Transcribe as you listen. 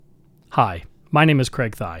Hi, my name is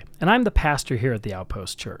Craig Thigh, and I'm the pastor here at the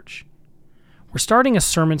Outpost Church. We're starting a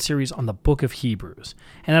sermon series on the book of Hebrews,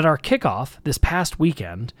 and at our kickoff this past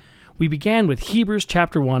weekend, we began with Hebrews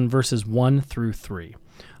chapter 1, verses 1 through 3.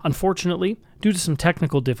 Unfortunately, due to some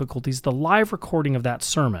technical difficulties, the live recording of that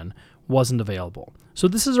sermon wasn't available, so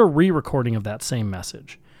this is a re-recording of that same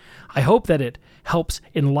message. I hope that it helps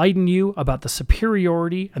enlighten you about the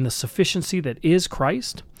superiority and the sufficiency that is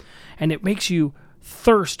Christ, and it makes you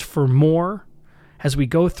thirst for more as we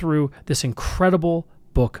go through this incredible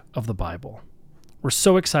book of the Bible. We're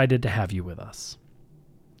so excited to have you with us.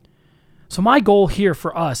 So my goal here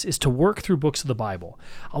for us is to work through books of the Bible,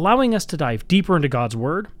 allowing us to dive deeper into God's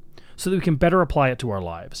Word so that we can better apply it to our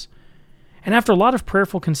lives. And after a lot of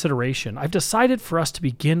prayerful consideration, I've decided for us to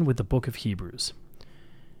begin with the book of Hebrews.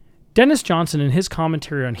 Dennis Johnson, in his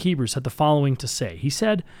commentary on Hebrews, had the following to say. He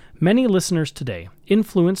said, "Many listeners today,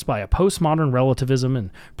 influenced by a postmodern relativism and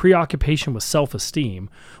preoccupation with self-esteem,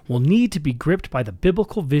 will need to be gripped by the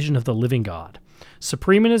biblical vision of the living God,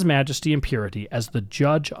 supreme in his majesty and purity as the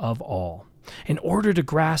judge of all, in order to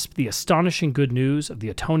grasp the astonishing good news of the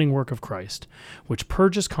atoning work of Christ, which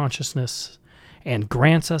purges consciousness and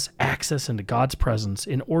grants us access into God's presence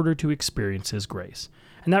in order to experience his grace."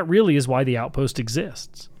 And that really is why the Outpost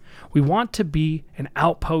exists. We want to be an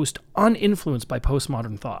outpost uninfluenced by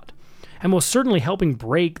postmodern thought, and most certainly helping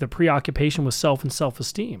break the preoccupation with self and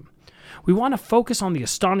self-esteem. We want to focus on the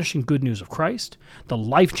astonishing good news of Christ, the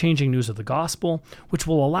life-changing news of the gospel, which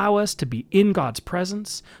will allow us to be in God's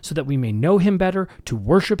presence so that we may know him better, to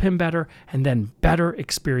worship him better, and then better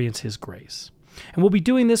experience his grace. And we'll be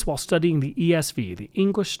doing this while studying the ESV, the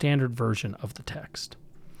English Standard Version of the text.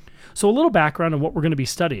 So a little background on what we're going to be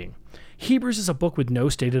studying. Hebrews is a book with no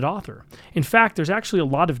stated author. In fact, there's actually a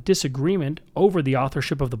lot of disagreement over the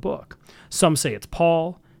authorship of the book. Some say it's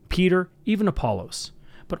Paul, Peter, even Apollos.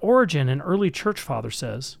 But Origen, an early church father,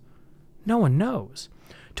 says, "No one knows."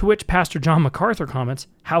 To which Pastor John MacArthur comments,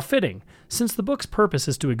 "How fitting, since the book's purpose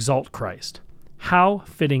is to exalt Christ." How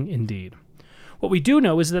fitting indeed. What we do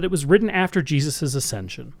know is that it was written after Jesus'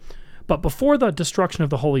 ascension, but before the destruction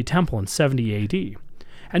of the Holy Temple in 70 AD.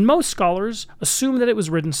 And most scholars assume that it was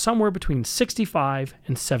written somewhere between 65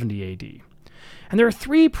 and 70 AD. And there are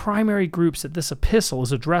three primary groups that this epistle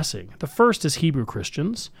is addressing. The first is Hebrew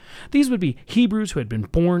Christians. These would be Hebrews who had been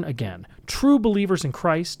born again, true believers in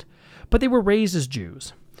Christ, but they were raised as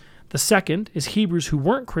Jews. The second is Hebrews who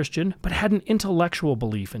weren't Christian, but had an intellectual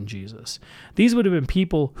belief in Jesus. These would have been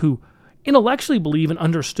people who intellectually believe and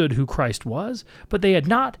understood who Christ was, but they had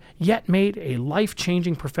not yet made a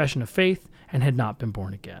life-changing profession of faith and had not been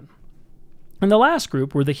born again. And the last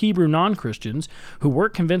group were the Hebrew non-Christians who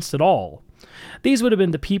weren't convinced at all. These would have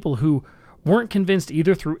been the people who weren't convinced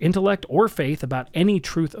either through intellect or faith about any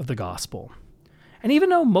truth of the gospel. And even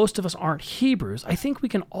though most of us aren't Hebrews, I think we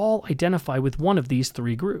can all identify with one of these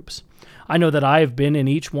three groups. I know that I have been in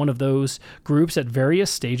each one of those groups at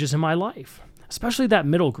various stages in my life. Especially that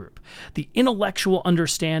middle group, the intellectual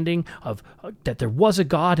understanding of that there was a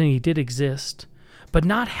God and he did exist, but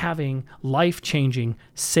not having life-changing,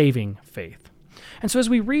 saving faith. And so as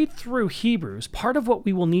we read through Hebrews, part of what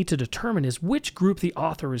we will need to determine is which group the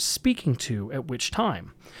author is speaking to at which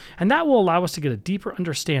time. And that will allow us to get a deeper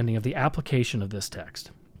understanding of the application of this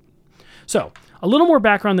text. So, a little more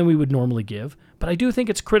background than we would normally give, but I do think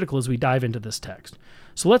it's critical as we dive into this text.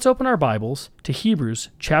 So let's open our Bibles to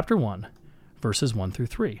Hebrews chapter 1, verses 1 through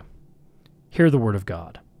 3. Hear the word of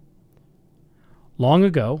God. Long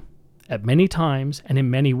ago, at many times and in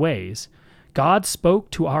many ways, God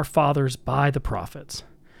spoke to our fathers by the prophets.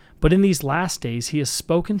 But in these last days he has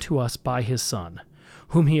spoken to us by his Son,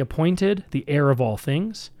 whom he appointed the heir of all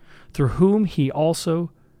things, through whom he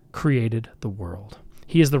also created the world.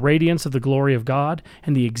 He is the radiance of the glory of God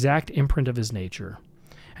and the exact imprint of his nature,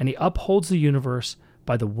 and he upholds the universe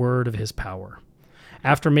by the word of his power.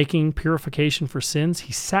 After making purification for sins,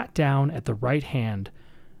 he sat down at the right hand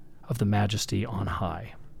of the Majesty on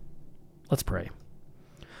high. Let's pray.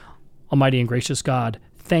 Almighty and gracious God,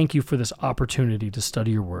 thank you for this opportunity to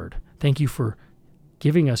study your word. Thank you for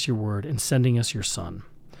giving us your word and sending us your Son.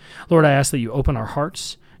 Lord, I ask that you open our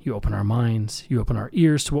hearts, you open our minds, you open our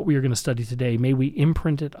ears to what we are going to study today. May we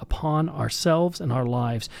imprint it upon ourselves and our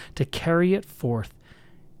lives to carry it forth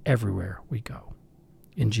everywhere we go.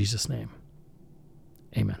 In Jesus' name.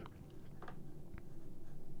 Amen.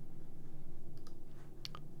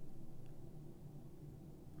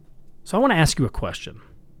 So I want to ask you a question.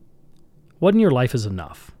 What in your life is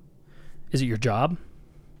enough? Is it your job?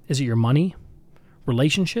 Is it your money?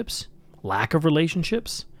 Relationships? Lack of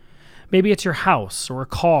relationships? Maybe it's your house or a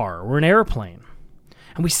car or an airplane.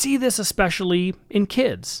 And we see this especially in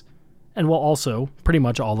kids. and well, also pretty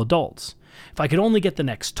much all adults. If I could only get the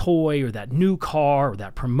next toy or that new car or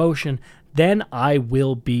that promotion, then I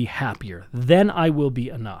will be happier. Then I will be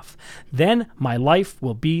enough. Then my life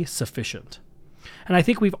will be sufficient. And I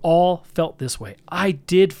think we've all felt this way. I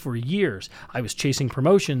did for years. I was chasing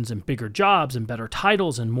promotions and bigger jobs and better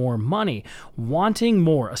titles and more money. Wanting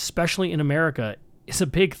more, especially in America, is a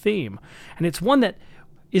big theme. And it's one that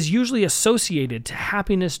is usually associated to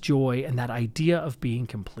happiness, joy, and that idea of being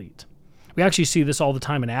complete. We actually see this all the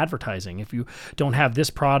time in advertising. If you don't have this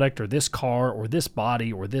product or this car or this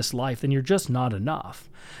body or this life, then you're just not enough.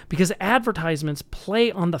 Because advertisements play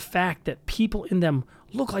on the fact that people in them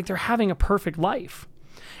look like they're having a perfect life.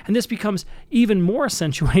 And this becomes even more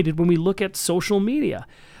accentuated when we look at social media.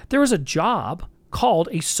 There is a job called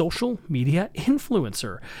a social media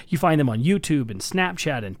influencer. You find them on YouTube and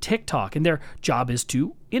Snapchat and TikTok, and their job is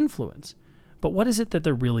to influence. But what is it that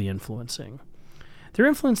they're really influencing? They're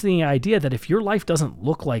influencing the idea that if your life doesn't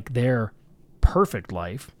look like their perfect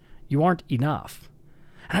life, you aren't enough.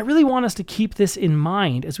 And I really want us to keep this in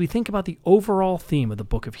mind as we think about the overall theme of the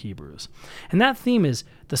book of Hebrews. And that theme is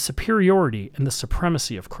the superiority and the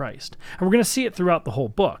supremacy of Christ. And we're going to see it throughout the whole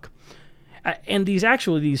book. And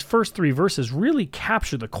these first 3 verses really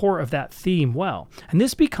capture the core of that theme well. And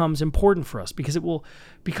this becomes important for us because it will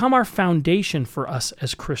become our foundation for us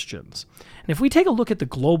as Christians. And if we take a look at the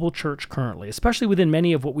global church currently, especially within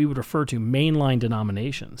many of what we would refer to mainline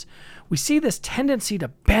denominations, we see this tendency to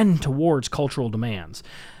bend towards cultural demands,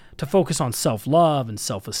 to focus on self-love and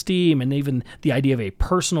self-esteem and even the idea of a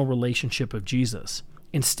personal relationship of Jesus,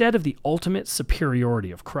 instead of the ultimate superiority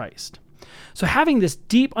of Christ. So having this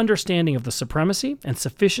deep understanding of the supremacy and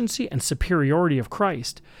sufficiency and superiority of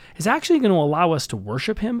Christ is actually going to allow us to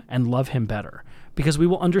worship him and love him better because we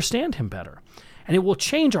will understand him better. And it will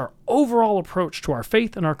change our overall approach to our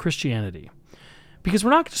faith and our Christianity. Because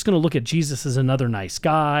we're not just going to look at Jesus as another nice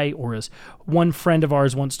guy, or as one friend of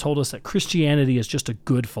ours once told us that Christianity is just a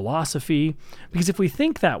good philosophy. Because if we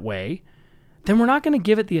think that way, then we're not going to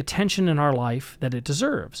give it the attention in our life that it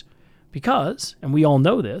deserves. Because, and we all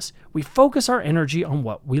know this, we focus our energy on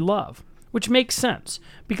what we love, which makes sense.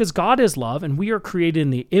 Because God is love and we are created in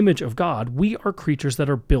the image of God, we are creatures that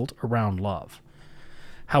are built around love.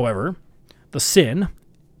 However, the sin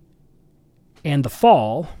and the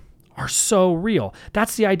fall are so real.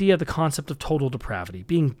 That's the idea of the concept of total depravity,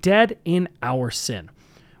 being dead in our sin.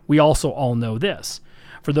 We also all know this.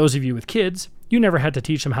 For those of you with kids, you never had to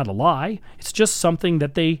teach them how to lie. It's just something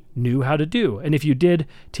that they knew how to do. And if you did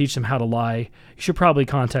teach them how to lie, you should probably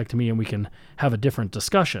contact me and we can have a different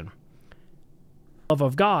discussion. Love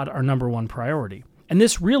of God, our number one priority. And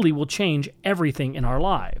this really will change everything in our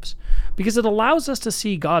lives because it allows us to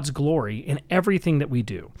see God's glory in everything that we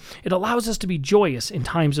do. It allows us to be joyous in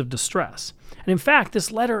times of distress. And in fact, this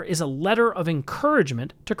letter is a letter of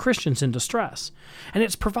encouragement to Christians in distress. And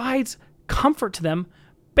it provides comfort to them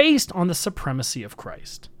based on the supremacy of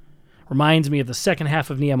Christ. Reminds me of the second half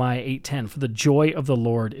of Nehemiah 8:10, for the joy of the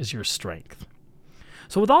Lord is your strength.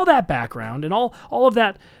 So with all that background and all of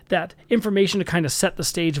that information to kind of set the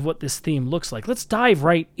stage of what this theme looks like, let's dive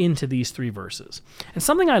right into these 3 verses. And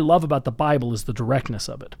something I love about the Bible is the directness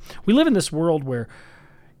of it. We live in this world where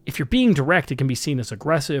if you're being direct, it can be seen as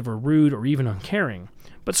aggressive or rude or even uncaring.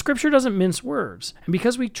 But Scripture doesn't mince words. And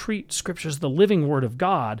because we treat Scripture as the living Word of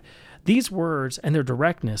God, these words and their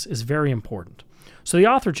directness is very important. So the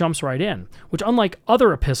author jumps right in, which unlike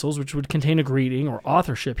other epistles, which would contain a greeting or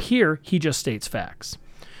authorship, here he just states facts.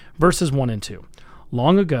 Verses 1 and 2.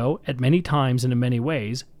 Long ago, at many times and in many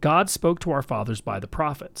ways, God spoke to our fathers by the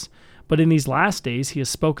prophets. But in these last days he has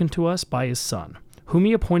spoken to us by his Son, whom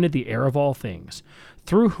he appointed the heir of all things,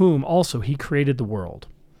 through whom also he created the world.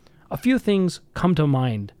 A few things come to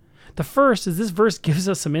mind. The first is this verse gives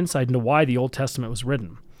us some insight into why the Old Testament was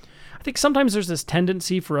written. I think sometimes there's this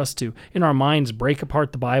tendency for us to, in our minds, break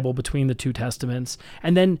apart the Bible between the 2 Testaments,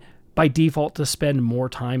 and then by default to spend more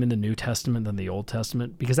time in the New Testament than the Old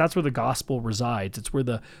Testament, because that's where the gospel resides. It's where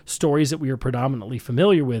the stories that we are predominantly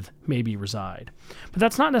familiar with maybe reside. But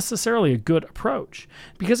that's not necessarily a good approach,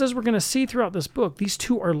 because as we're going to see throughout this book, these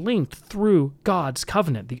 2 are linked through God's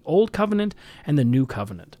covenant, the Old Covenant and the New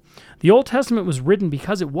Covenant. The Old Testament was written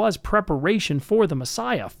because it was preparation for the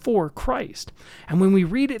Messiah, for Christ. And when we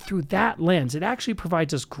read it through that lens, it actually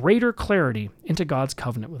provides us greater clarity into God's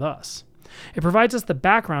covenant with us. It provides us the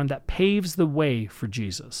background that paves the way for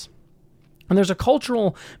Jesus. And there's a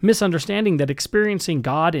cultural misunderstanding that experiencing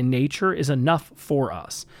God in nature is enough for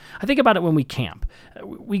us. I think about it when we camp.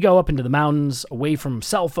 We go up into the mountains, away from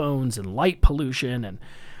cell phones and light pollution, and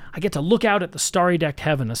I get to look out at the starry-decked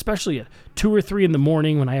heaven, especially at 2 or 3 in the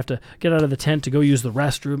morning when I have to get out of the tent to go use the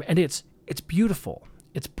restroom, and it's beautiful.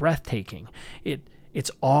 It's breathtaking.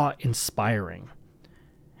 It's awe-inspiring.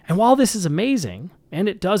 And while this is amazing, and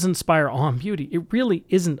it does inspire awe and beauty, it really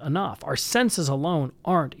isn't enough. Our senses alone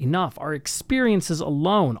aren't enough. Our experiences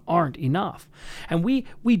alone aren't enough. And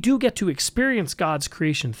we do get to experience God's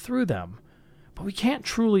creation through them, but we can't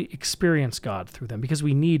truly experience God through them because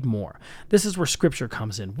we need more. This is where Scripture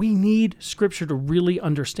comes in. We need Scripture to really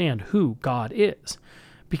understand who God is,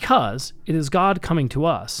 because it is God coming to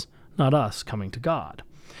us, not us coming to God.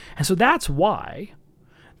 And so that's why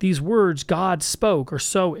these words God spoke are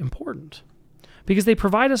so important, because they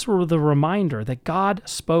provide us with a reminder that God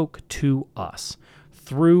spoke to us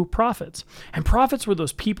through prophets. And prophets were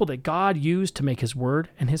those people that God used to make his word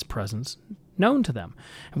and his presence known to them.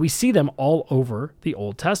 And we see them all over the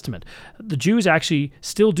Old Testament. The Jews actually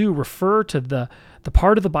still do refer to the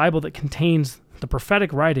part of the Bible that contains the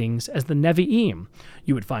prophetic writings as the Nevi'im.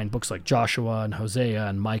 You would find books like Joshua and Hosea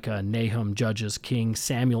and Micah and Nahum, Judges, Kings,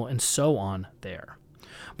 Samuel, and so on there.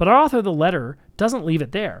 But our author of the letter doesn't leave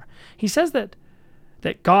it there. He says that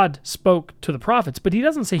God spoke to the prophets, but he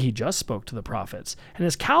doesn't say he just spoke to the prophets. And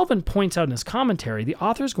as Calvin points out in his commentary, the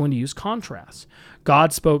author is going to use contrasts.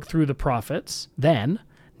 God spoke through the prophets,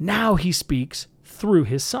 now he speaks through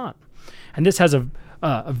his son. And this has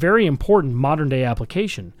a very important modern-day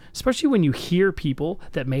application, especially when you hear people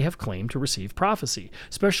that may have claimed to receive prophecy,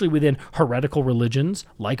 especially within heretical religions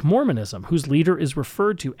like Mormonism, whose leader is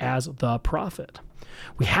referred to as the prophet.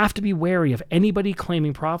 We have to be wary of anybody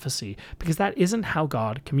claiming prophecy, because that isn't how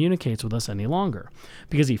God communicates with us any longer.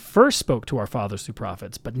 Because he first spoke to our fathers through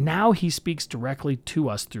prophets, but now he speaks directly to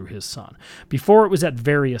us through his son. Before, it was at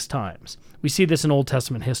various times. We see this in Old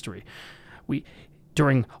Testament history.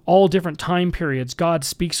 During all different time periods, God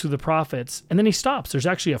speaks through the prophets, and then he stops. There's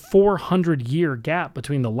actually a 400-year gap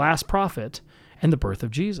between the last prophet and the birth of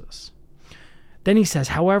Jesus. Then he says,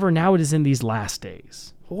 however, now it is in these last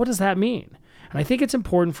days. Well, what does that mean? And I think it's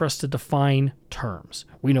important for us to define terms.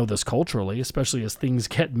 We know this culturally, especially as things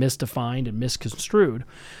get misdefined and misconstrued.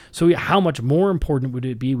 So how much more important would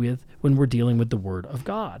it be when we're dealing with the Word of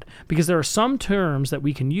God? Because there are some terms that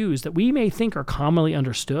we can use that we may think are commonly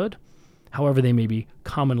understood. However, they may be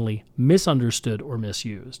commonly misunderstood or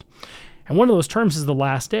misused. And one of those terms is the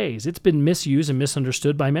last days. It's been misused and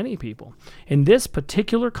misunderstood by many people. In this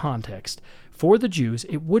particular context, for the Jews,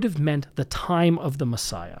 it would have meant the time of the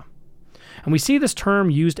Messiah. And we see this term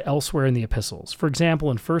used elsewhere in the epistles. For example,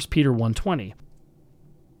 in 1 Peter 1:20,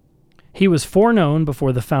 he was foreknown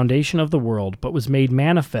before the foundation of the world, but was made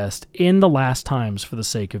manifest in the last times for the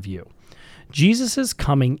sake of you. Jesus'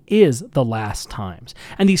 coming is the last times.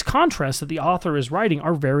 And these contrasts that the author is writing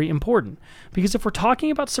are very important, because if we're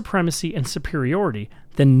talking about supremacy and superiority,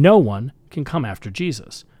 then no one can come after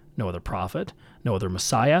Jesus. No other prophet, no other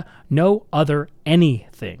Messiah, no other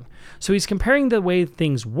anything. So he's comparing the way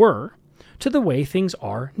things were to the way things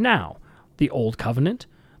are now, the Old Covenant,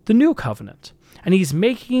 the New Covenant. And he's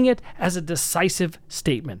making it as a decisive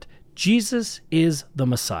statement. Jesus is the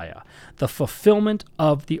Messiah, the fulfillment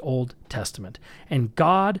of the Old Testament. And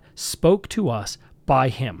God spoke to us by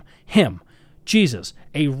him, Jesus,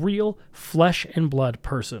 a real flesh and blood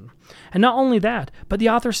person. And not only that, but the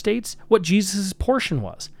author states what Jesus' portion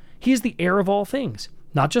was. He is the heir of all things,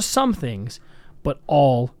 not just some things, but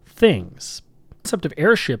all things. The concept of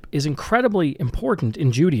heirship is incredibly important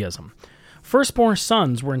in Judaism. Firstborn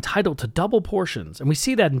sons were entitled to double portions, and we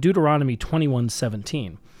see that in Deuteronomy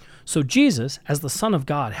 21:17. So Jesus, as the Son of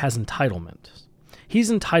God, has entitlement. He's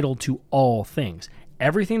entitled to all things.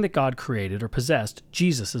 Everything that God created or possessed,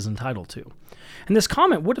 Jesus is entitled to. And this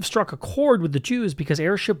comment would have struck a chord with the Jews because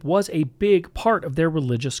heirship was a big part of their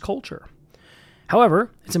religious culture.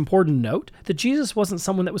 However, it's important to note that Jesus wasn't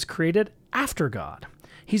someone that was created after God.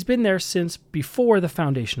 He's been there since before the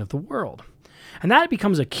foundation of the world. And that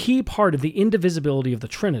becomes a key part of the indivisibility of the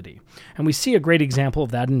Trinity. And we see a great example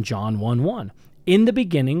of that in John 1:1. In the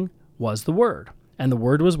beginning was the Word, and the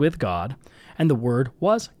Word was with God, and the Word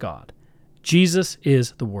was God. Jesus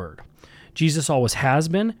is the Word. Jesus always has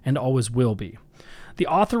been and always will be. The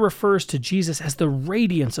author refers to Jesus as the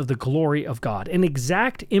radiance of the glory of God, an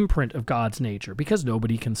exact imprint of God's nature, because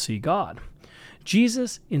nobody can see God.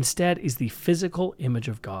 Jesus, instead, is the physical image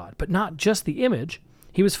of God, but not just the image.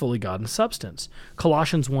 He was fully God in substance.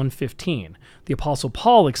 Colossians 1:15, the Apostle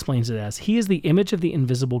Paul explains it as, he is the image of the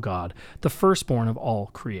invisible God, the firstborn of all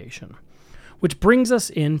creation. Which brings us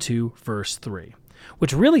into verse 3,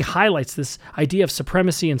 which really highlights this idea of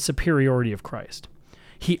supremacy and superiority of Christ.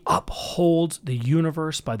 He upholds the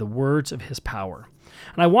universe by the words of his power.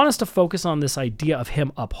 And I want us to focus on this idea of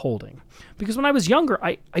him upholding. Because when I was younger,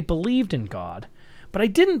 I believed in God, but I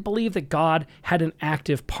didn't believe that God had an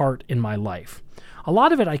active part in my life. A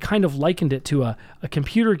lot of it, I kind of likened it to a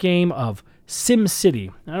computer game of Sim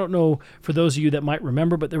City. I don't know for those of you that might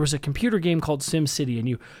remember, but there was a computer game called Sim City, and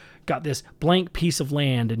you got this blank piece of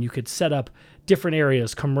land, and you could set up different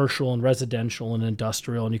areas, commercial and residential and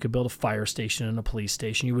industrial, and you could build a fire station and a police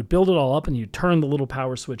station. You would build it all up, and you'd turn the little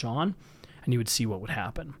power switch on, and you would see what would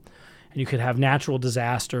happen. And you could have natural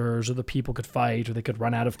disasters, or the people could fight, or they could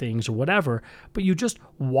run out of things, or whatever, but you just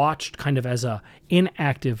watched kind of as a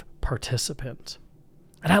inactive participant.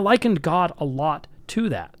 And I likened God a lot to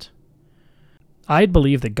that. I'd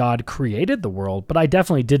believed that God created the world, but I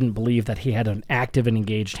definitely didn't believe that he had an active and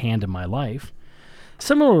engaged hand in my life.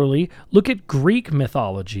 Similarly, look at Greek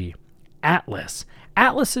mythology. Atlas.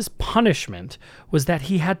 Atlas's punishment was that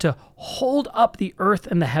he had to hold up the earth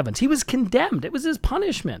and the heavens. He was condemned. It was his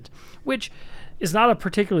punishment, which is not a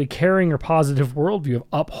particularly caring or positive worldview of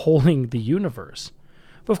upholding the universe.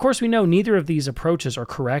 But of course, we know neither of these approaches are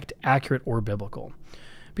correct, accurate, or biblical.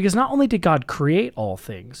 Because not only did God create all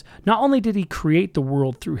things, not only did he create the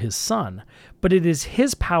world through his Son, but it is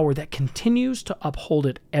his power that continues to uphold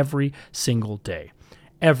it every single day,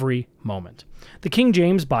 every moment. The King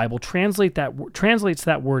James Bible translates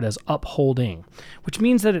that word as upholding, which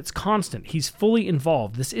means that it's constant. He's fully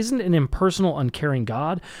involved. This isn't an impersonal, uncaring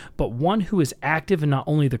God, but one who is active in not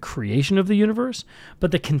only the creation of the universe,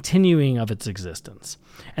 but the continuing of its existence.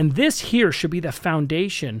 And this here should be the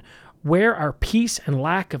foundation where our peace and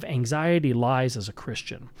lack of anxiety lies as a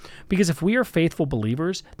Christian. Because if we are faithful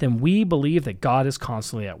believers, then we believe that God is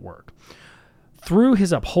constantly at work. Through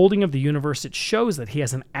his upholding of the universe, it shows that he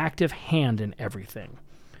has an active hand in everything.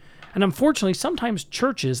 And unfortunately, sometimes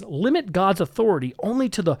churches limit God's authority only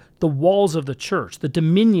to the walls of the church, the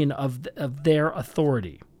dominion of their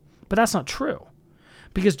authority. But that's not true.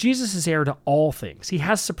 Because Jesus is heir to all things. He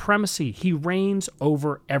has supremacy. He reigns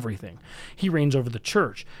over everything. He reigns over the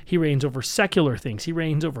church. He reigns over secular things. He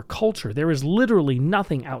reigns over culture. There is literally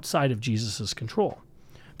nothing outside of Jesus' control.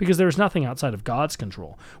 Because there is nothing outside of God's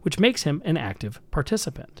control, which makes him an active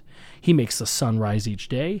participant. He makes the sun rise each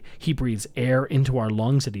day. He breathes air into our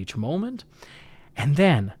lungs at each moment. And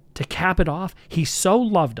then, to cap it off, he so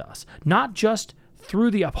loved us, not just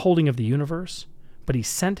through the upholding of the universe, but he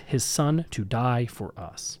sent his Son to die for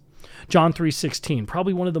us. John 3:16,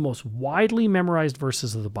 probably one of the most widely memorized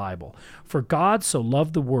verses of the Bible. For God so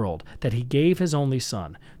loved the world that he gave his only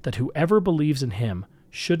Son, that whoever believes in him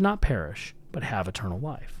should not perish, but have eternal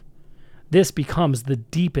life. This becomes the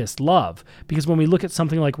deepest love, because when we look at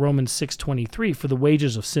something like Romans 6:23, for the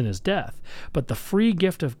wages of sin is death, but the free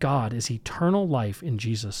gift of God is eternal life in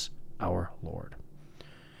Jesus our Lord.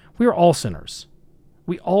 We are all sinners.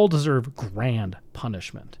 We all deserve grand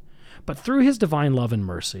punishment. But through his divine love and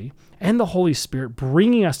mercy, and the Holy Spirit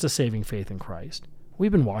bringing us to saving faith in Christ,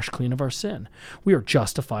 we've been washed clean of our sin. We are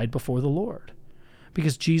justified before the Lord,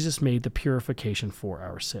 because Jesus made the purification for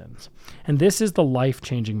our sins. And this is the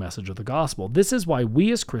life-changing message of the gospel. This is why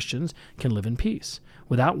we as Christians can live in peace,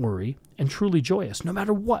 without worry, and truly joyous, no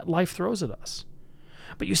matter what life throws at us.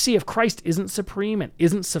 But you see, if Christ isn't supreme and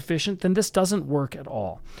isn't sufficient, then this doesn't work at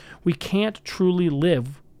all. We can't truly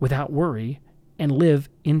live without worry and live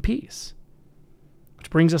in peace. Which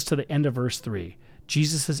brings us to the end of verse 3,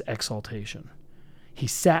 Jesus' exaltation. He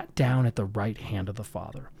sat down at the right hand of the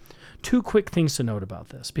Father. Two quick things to note about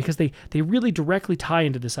this, because they really directly tie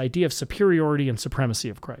into this idea of superiority and supremacy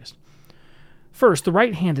of Christ. First, the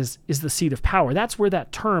right hand is the seat of power. That's where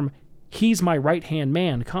that term, he's my right-hand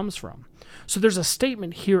man, comes from. So there's a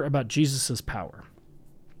statement here about Jesus' power.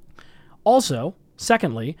 Also,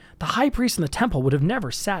 secondly, the high priest in the temple would have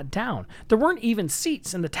never sat down. There weren't even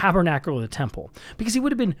seats in the tabernacle of the temple, because he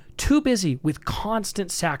would have been too busy with constant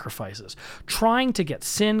sacrifices, trying to get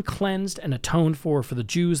sin cleansed and atoned for the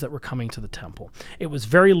Jews that were coming to the temple. It was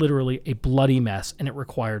very literally a bloody mess, and it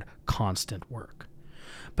required constant work.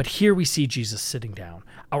 But here we see Jesus sitting down,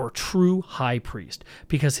 our true high priest,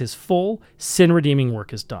 because his full sin-redeeming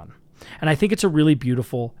work is done. And I think it's a really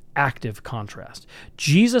beautiful, active contrast.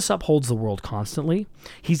 Jesus upholds the world constantly.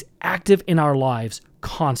 He's active in our lives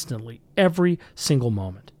constantly, every single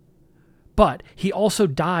moment. But he also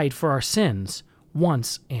died for our sins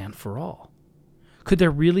once and for all. Could there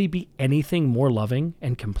really be anything more loving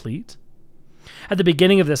and complete? At the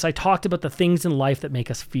beginning of this, I talked about the things in life that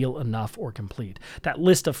make us feel enough or complete, that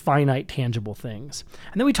list of finite, tangible things.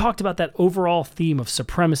 And then we talked about that overall theme of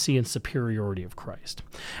supremacy and superiority of Christ.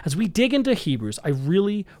 As we dig into Hebrews, I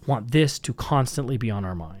really want this to constantly be on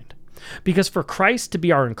our mind. Because for Christ to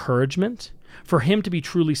be our encouragement, for him to be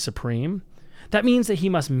truly supreme, That means that he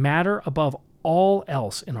must matter above all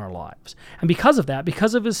else in our lives. And because of that,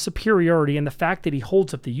 because of his superiority and the fact that he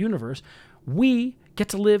holds up the universe, we get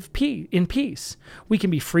to live in peace. We can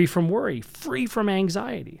be free from worry, free from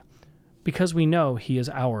anxiety, because we know he is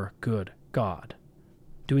our good God,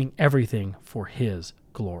 doing everything for his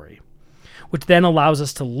glory, which then allows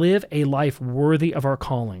us to live a life worthy of our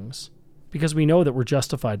callings, because we know that we're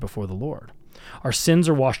justified before the Lord. Our sins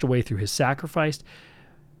are washed away through his sacrifice,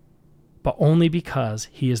 but only because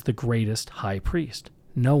he is the greatest high priest.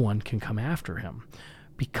 No one can come after him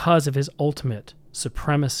because of his ultimate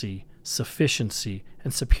supremacy, sufficiency,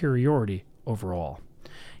 and superiority over all.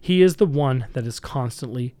 He is the one that is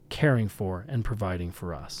constantly caring for and providing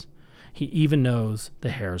for us. He even knows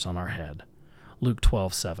the hairs on our head. Luke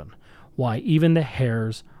 12:7. Why, even the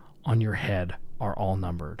hairs on your head are all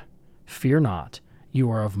numbered. Fear not,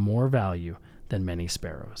 you are of more value than many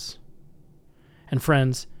sparrows. And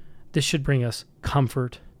friends, this should bring us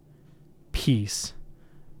comfort, peace,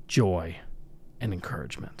 joy, and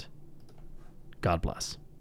encouragement. God bless.